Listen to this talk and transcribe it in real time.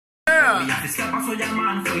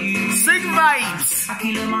Sing vibes.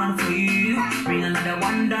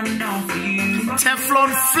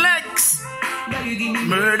 Teflon Flexx.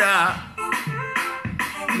 Murder.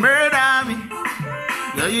 Murder me.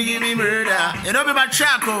 Girl, you give me murder. You know me about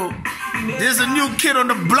Chaco. There's a new kid on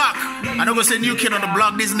the block. I don't go say new kid on the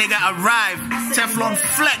block. This nigga arrived. Teflon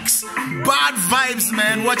Flexx. Bad vibes,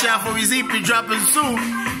 man. Watch out for his EP dropping soon.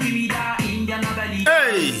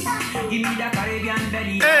 Hey.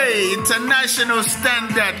 Hey, international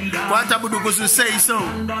standard. Quata Budukusu say so.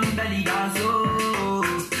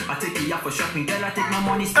 I take you out for shopping, girl. I take my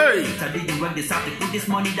money. Hey. I didn't work this out to put this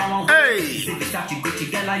money down. Hey.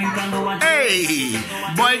 Hey.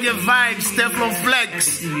 Boy, get vibes. Teflon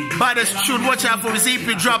Flexx. Baddest tune. Watch out for his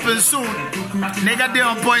EP dropping soon. Nigga, they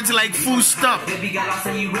on point like full stop.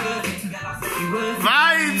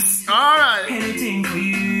 Vibes. Alright.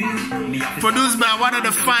 Produced by one of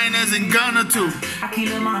the finest in Ghana too.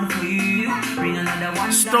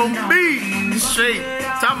 Stone B. Straight.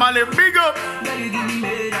 Somebody big up.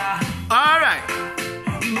 Alright.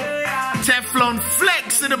 Teflon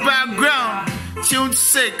Flexx in the background. Tune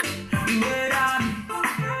sick.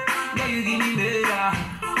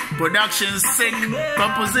 Production sick.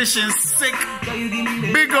 Composition sick.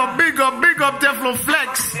 Big up, big up, big up Teflon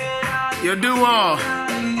Flexx. You do all.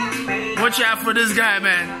 Watch out for this guy,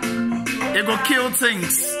 man. They go kill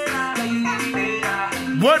things.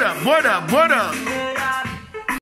 What up, what up, what up?